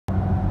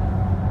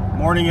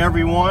Morning,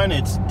 everyone.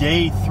 It's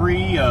day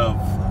 3 of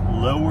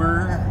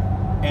Lower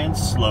and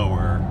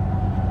Slower.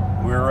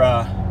 We're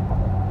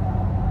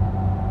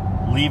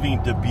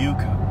leaving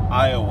Dubuque,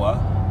 Iowa,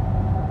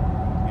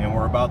 and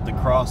we're about to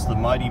cross the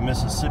mighty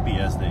Mississippi,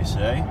 as they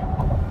say,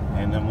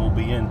 and then we'll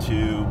be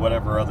into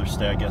whatever other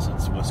state. I guess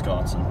it's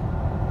Wisconsin.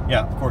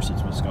 Yeah, of course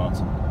it's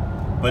Wisconsin.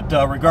 But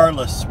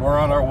regardless, we're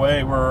on our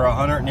way. We're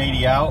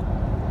 180 out.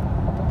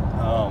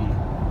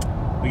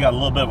 We got a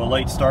little bit of a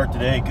late start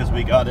today because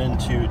we got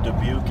into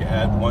Dubuque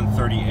at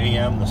 1:30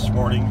 a.m. this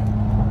morning.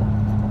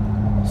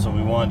 So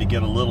we wanted to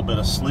get a little bit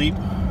of sleep.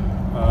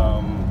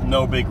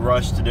 No big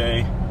rush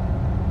today.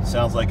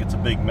 Sounds like it's a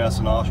big mess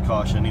in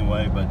Oshkosh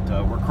anyway, but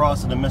we're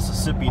crossing the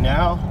Mississippi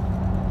now.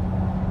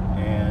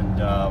 And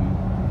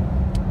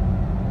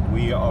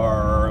we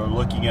are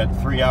looking at a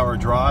 3-hour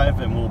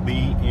drive, and we'll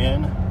be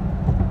in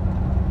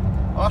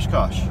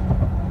Oshkosh.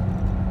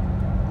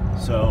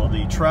 So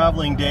the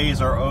traveling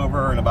days are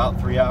over in about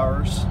 3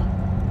 hours,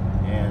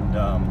 and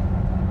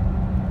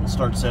we'll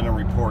start sending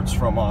reports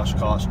from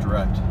Oshkosh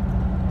direct.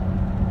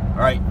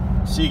 All right,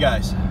 see you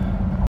guys.